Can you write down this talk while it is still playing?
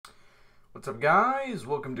What's up, guys?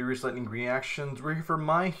 Welcome to Lightning Reactions. We're here for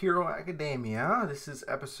My Hero Academia. This is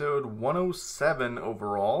episode 107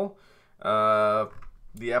 overall. The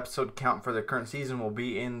episode count for the current season will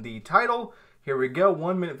be in the title. Here we go.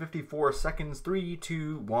 1 minute 54 seconds. 3,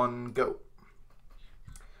 2, 1, go.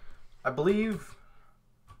 I believe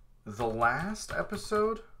the last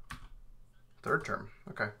episode? Third term.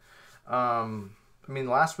 Okay.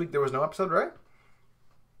 Last week there was no episode, right?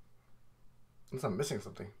 Unless I'm missing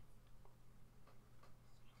something.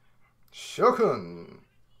 Shokun.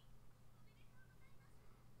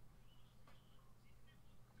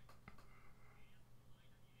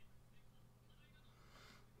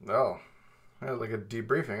 Oh. Yeah, like a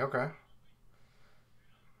debriefing, okay.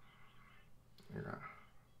 Yeah.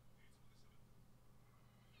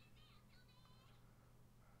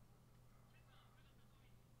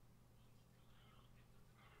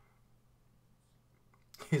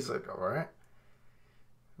 He's like, alright.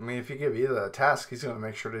 I mean, if you give either a task, he's going to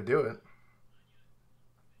make sure to do it.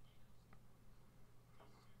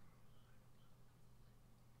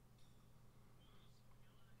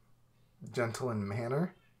 Gentle in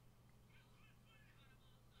manner?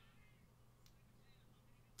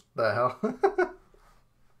 The hell?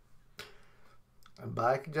 A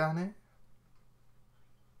bike, Johnny?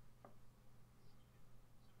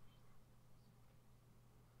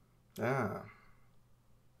 Yeah.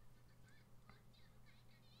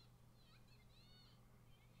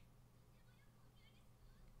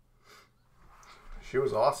 She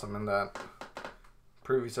was awesome in that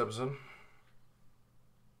previous episode.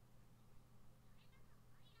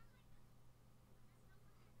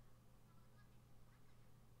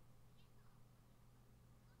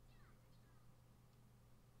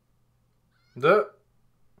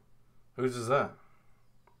 Whose is that?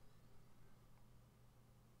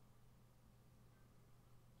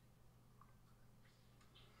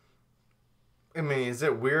 I mean, is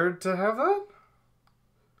it weird to have that?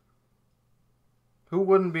 Who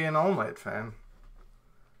wouldn't be an All Might fan?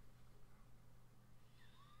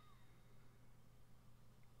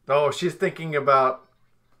 Oh, she's thinking about...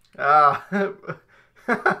 Ah.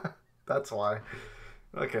 That's why.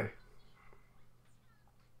 Okay.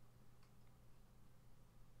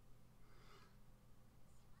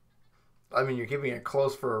 I mean, you're keeping it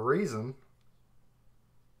close for a reason.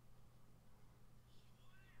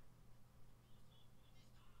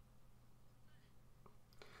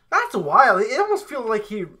 That's wild. It almost feels like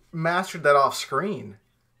he mastered that off screen.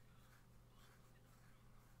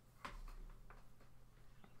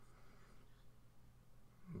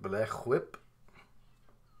 Blech whip.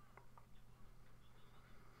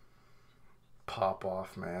 Pop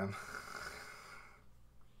off, man.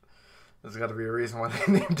 There's got to be a reason why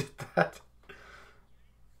they named it that.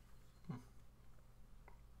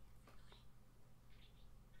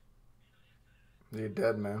 You're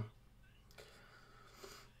dead, man.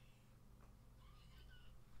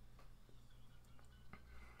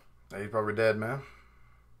 He's probably dead, man.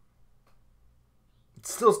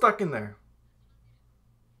 It's still stuck in there.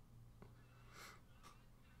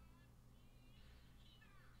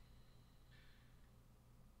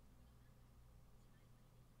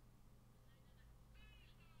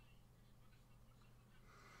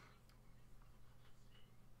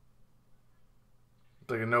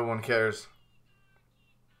 It's like no one cares.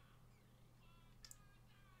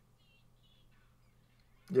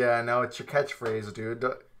 Yeah, I know. It's your catchphrase, dude.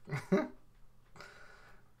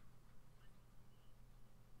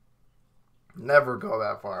 Never go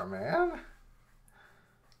that far, man.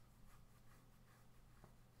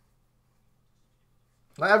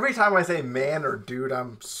 Every time I say man or dude,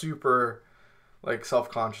 I'm super, like,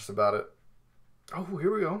 self-conscious about it. Oh,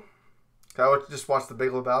 here we go. I just watched The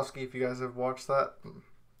Big Lebowski, if you guys have watched that.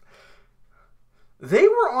 They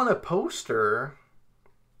were on a poster.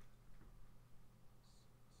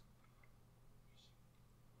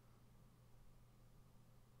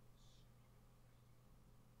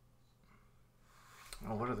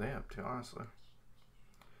 Oh, what are they up to, honestly?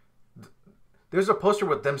 There's a poster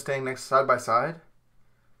with them standing next side by side.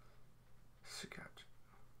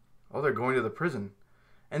 Oh, they're going to the prison.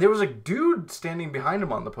 And there was a dude standing behind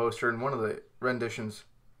him on the poster in one of the renditions.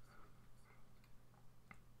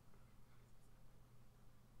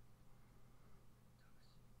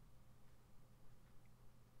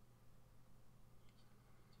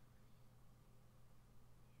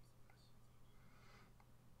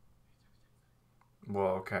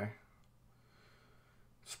 Well, okay.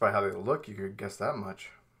 Just by how they look, you could guess that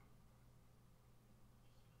much.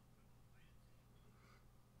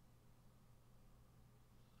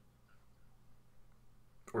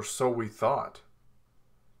 Or so we thought.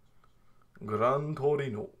 Gran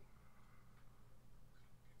Torino.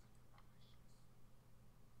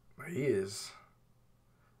 He is.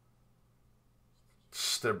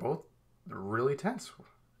 They're both really tense.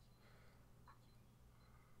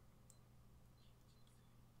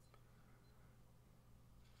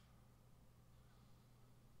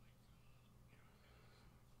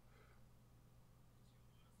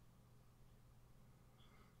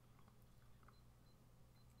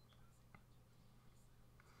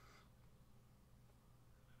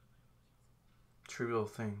 Trivial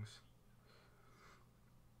things.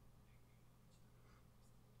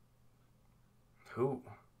 Who?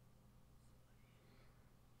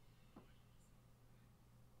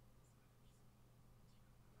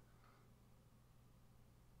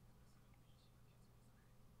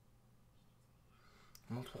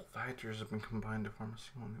 Multiple factors have been combined to form a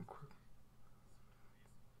single new quirk.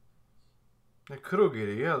 That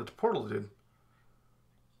Kurogiri, yeah, the portal did.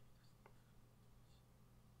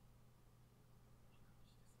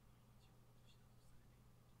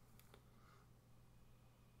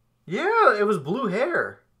 Yeah, it was blue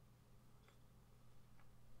hair.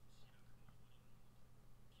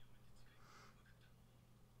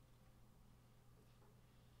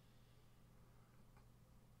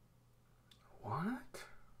 What?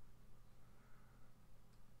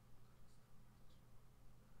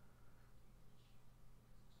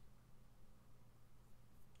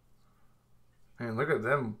 Man, look at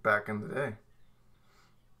them back in the day.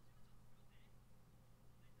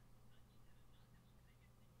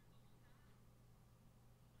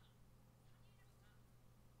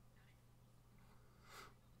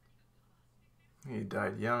 He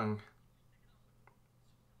died young.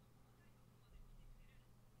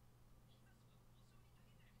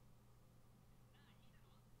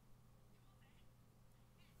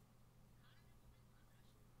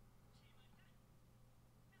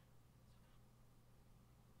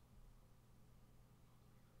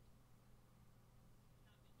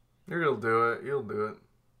 You'll do it. You'll do it.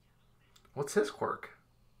 What's his quirk?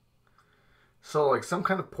 So, like some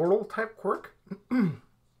kind of portal type quirk?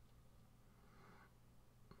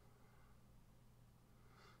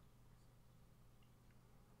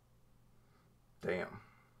 Damn.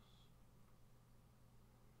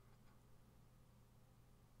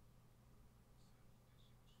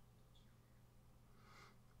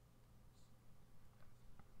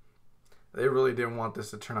 They really didn't want this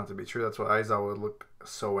to turn out to be true. That's why Aizawa would look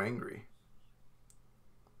so angry.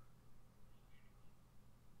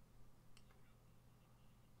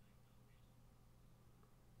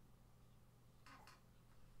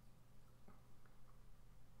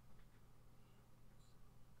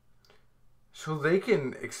 So they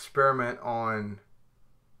can experiment on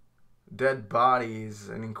dead bodies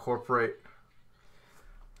and incorporate.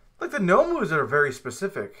 Like the Nomus are very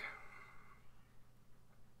specific.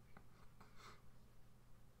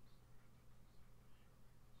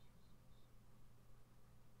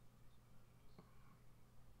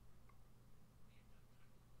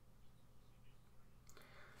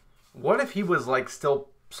 What if he was like still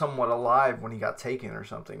somewhat alive when he got taken or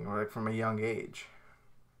something, or like from a young age?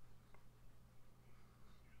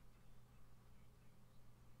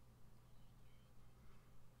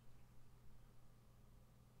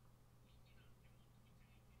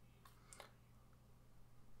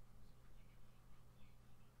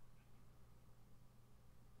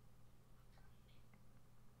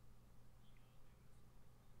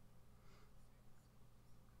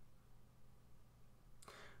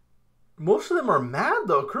 Most of them are mad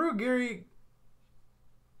though. Kurogiri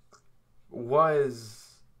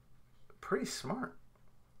was pretty smart.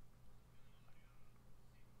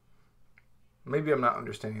 Maybe I'm not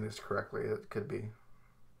understanding this correctly. It could be.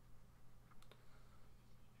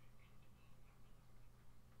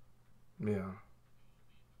 Yeah.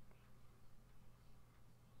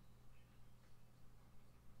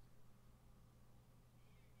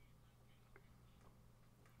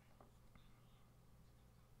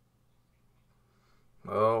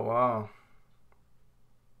 Oh wow.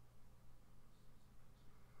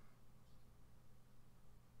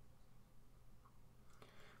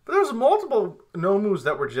 But there's multiple Nomus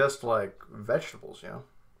that were just like vegetables, you know?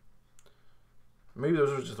 Maybe those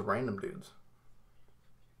were just random dudes.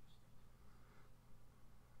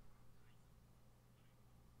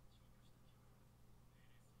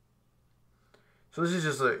 So this is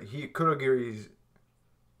just a Kurogiri's.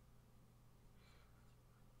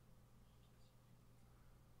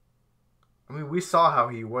 I mean, we saw how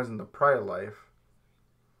he was in the prior life.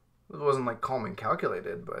 It wasn't like calm and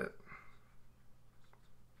calculated, but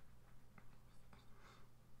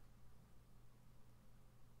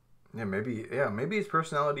maybe his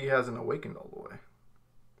personality hasn't awakened all the way.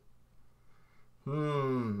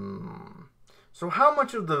 Hmm. So how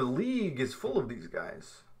much of the league is full of these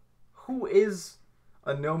guys? Who is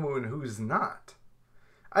a Nomu and who's not?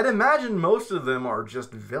 I'd imagine most of them are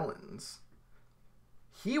just villains.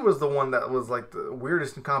 He was the one that was like the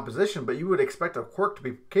weirdest in composition, but you would expect a quirk to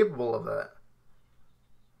be capable of that.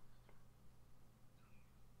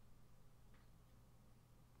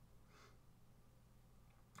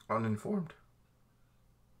 Uninformed.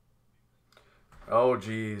 Oh,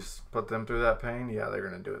 geez. Put them through that pain? Yeah, they're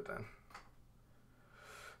going to do it then.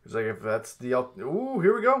 It's like, if that's the... Ooh,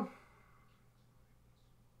 here we go.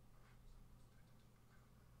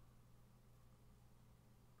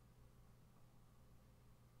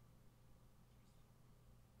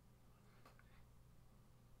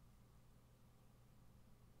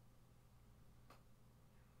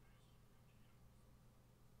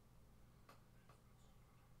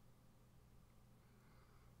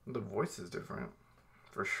 The voice is different.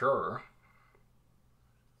 For sure.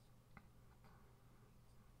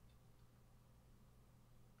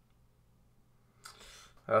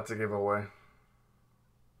 That's a giveaway.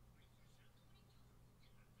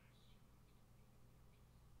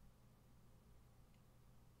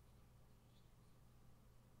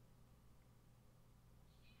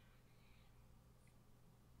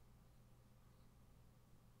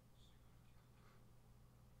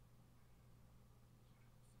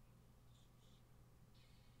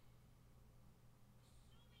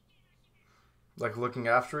 Like looking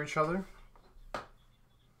after each other?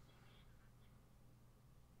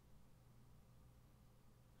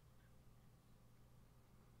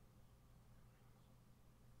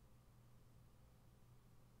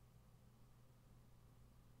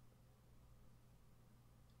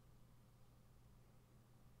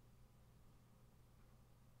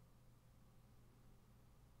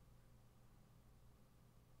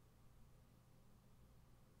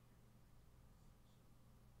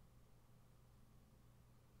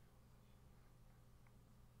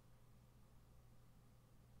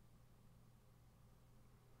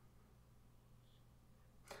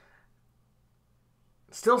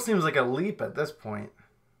 Still seems like a leap at this point.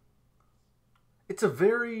 It's a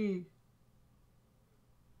very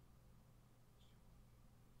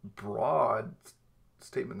broad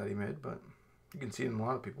statement that he made, but you can see it in a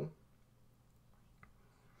lot of people.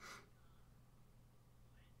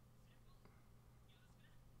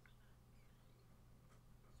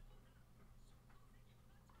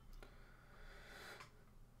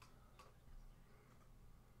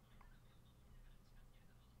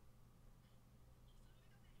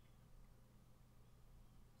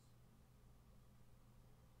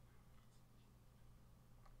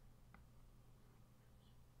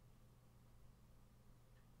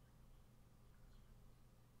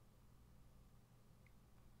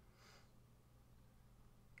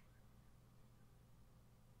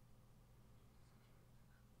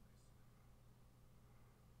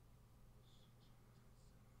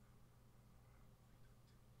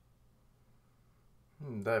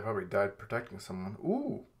 That probably died protecting someone.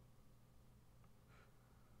 Ooh.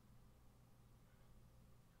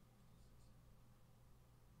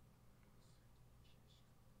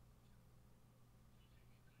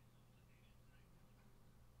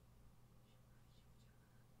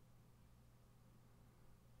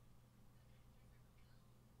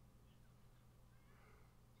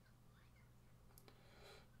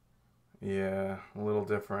 Yeah, a little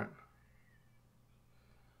different.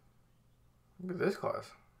 Look at this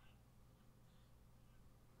class.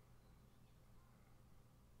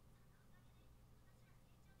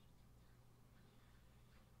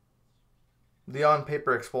 The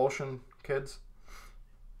on-paper expulsion kids.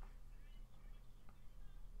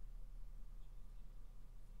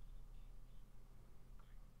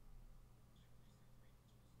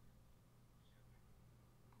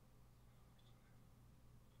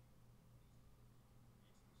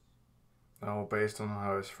 Oh, based on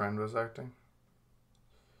how his friend was acting.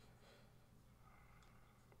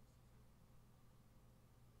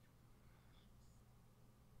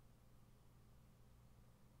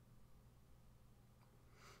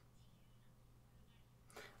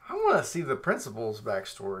 I want to see the principal's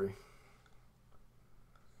backstory.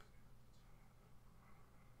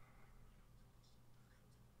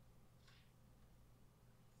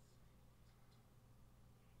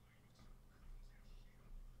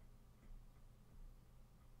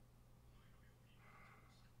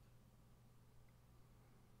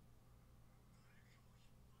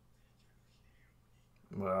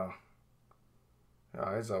 Wow.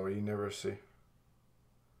 Eyes are what you never see.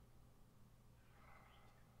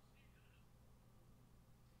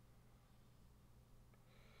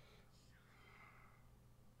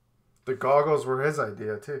 The goggles were his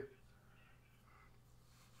idea, too.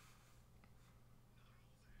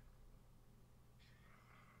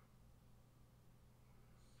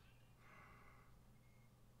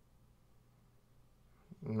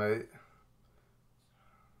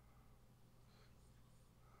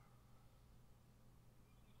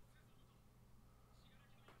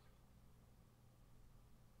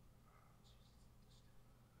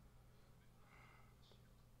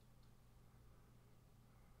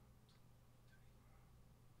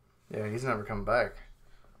 Yeah, he's never come back.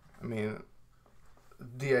 I mean,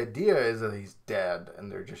 the idea is that he's dead and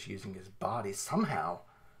they're just using his body somehow.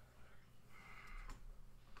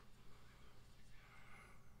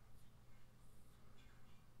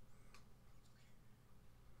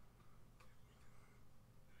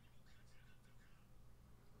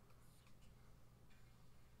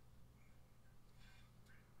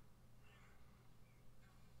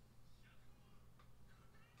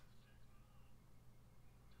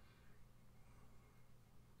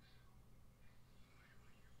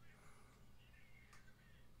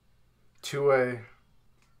 Two-way.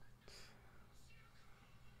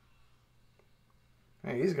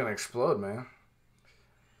 Hey, he's gonna explode, man.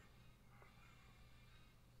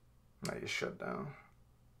 Now you shut down.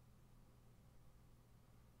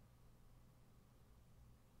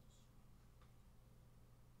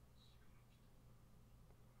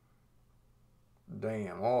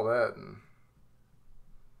 Damn, all that. And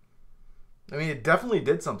I mean, it definitely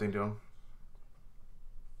did something to him.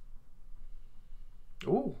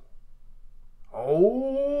 Ooh.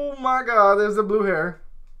 Oh my god, there's the blue hair.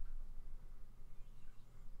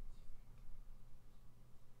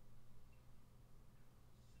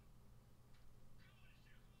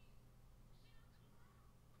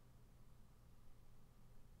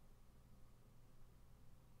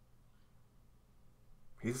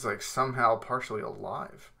 He's like somehow partially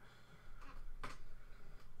alive.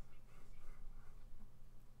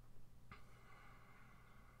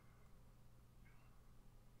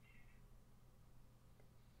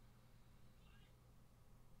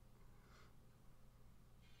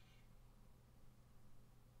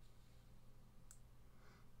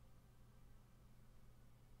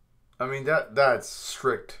 I mean that's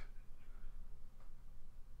strict.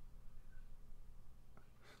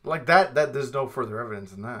 Like that there's no further evidence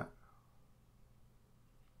than that.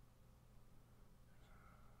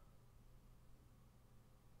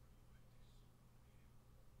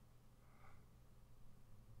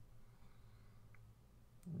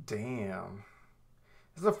 Damn.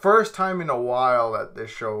 It's the first time in a while that this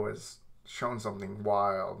show has shown something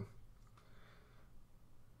wild.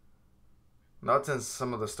 Not since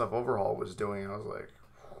some of the stuff Overhaul was doing, I was like,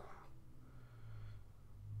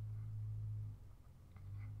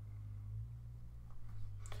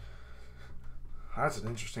 that's an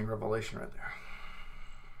interesting revelation right there.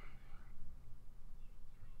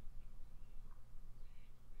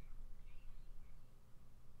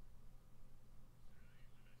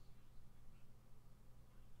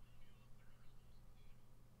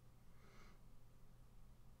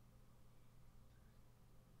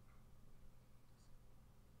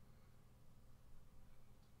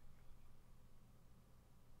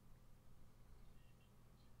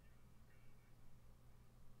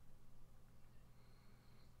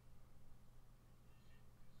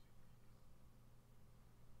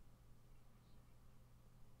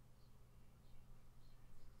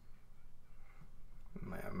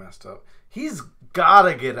 Man, messed up. He's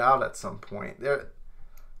gotta get out at some point. That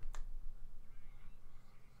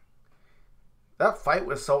fight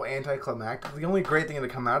was so anticlimactic. The only great thing to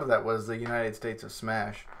come out of that was the United States of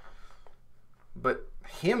Smash. But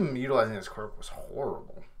him utilizing his quirk was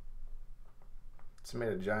horrible. It's made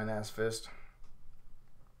a giant ass fist.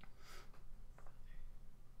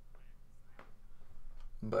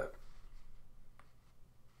 But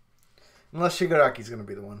unless Shigaraki's gonna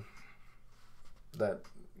be the one that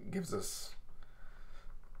gives us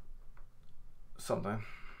something.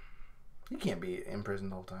 He can't be in prison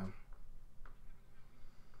the whole time.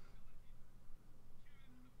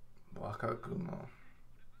 Wakakumo.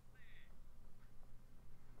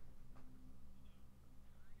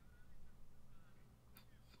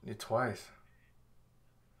 Yeah, twice.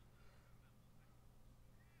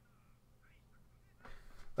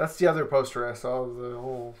 That's the other poster I saw of the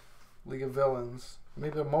whole League of Villains.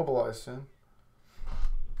 Maybe they're mobilized soon.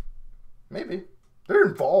 Maybe. They're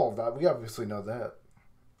involved. We obviously know that.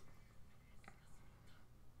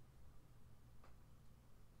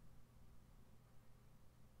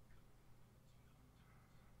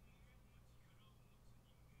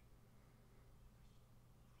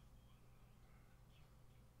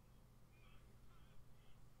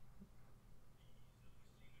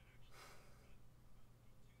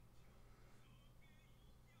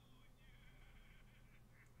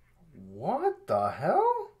 What the hell?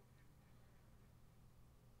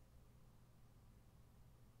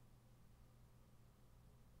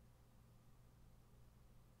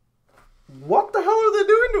 What the hell are they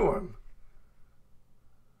doing to him?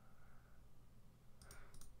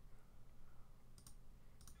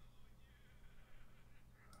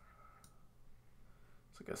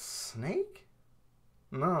 It's like a snake?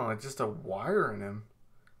 No, it's just a wire in him.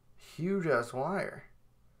 Huge ass wire.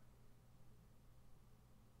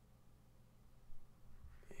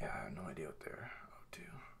 Yeah, I have no idea what they're up to.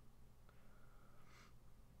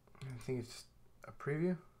 I think it's just a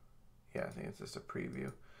preview. Yeah, I think it's just a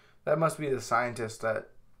preview. That must be the scientist that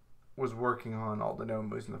was working on all the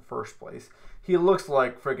Nomus in the first place. He looks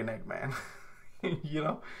like friggin' Eggman. You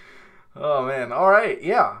know? Oh, man. All right.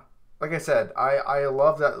 Yeah. Like I said, I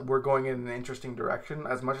love that we're going in an interesting direction.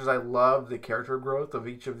 As much as I love the character growth of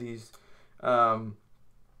each of these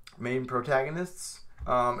main protagonists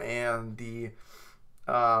and the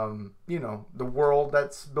you know, the world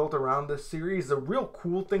that's built around this series, the real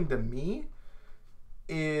cool thing to me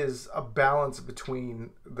is a balance between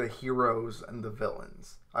the heroes and the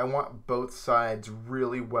villains. I want both sides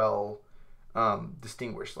really well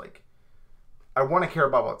distinguished. Like, I want to care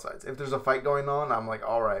about both sides. If there's a fight going on, I'm like,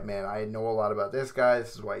 all right, man, I know a lot about this guy.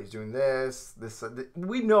 This is why he's doing this.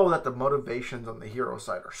 We know that the motivations on the hero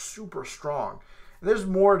side are super strong. There's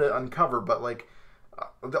more to uncover, but like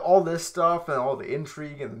all this stuff and all the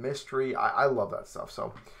intrigue and the mystery, I love that stuff.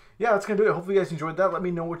 So yeah, that's gonna do it. Hopefully you guys enjoyed that. Let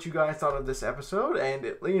me know what you guys thought of this episode, and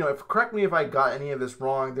you know, correct me if I got any of this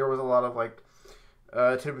wrong. There was a lot of like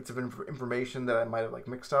tidbits of information that I might have like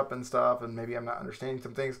mixed up and stuff, and maybe I'm not understanding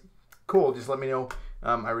some things. Cool, just let me know.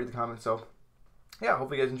 I read the comments. So yeah,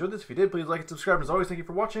 hopefully you guys enjoyed this. If you did, please like and subscribe. As always, thank you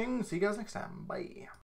for watching. See you guys next time. Bye.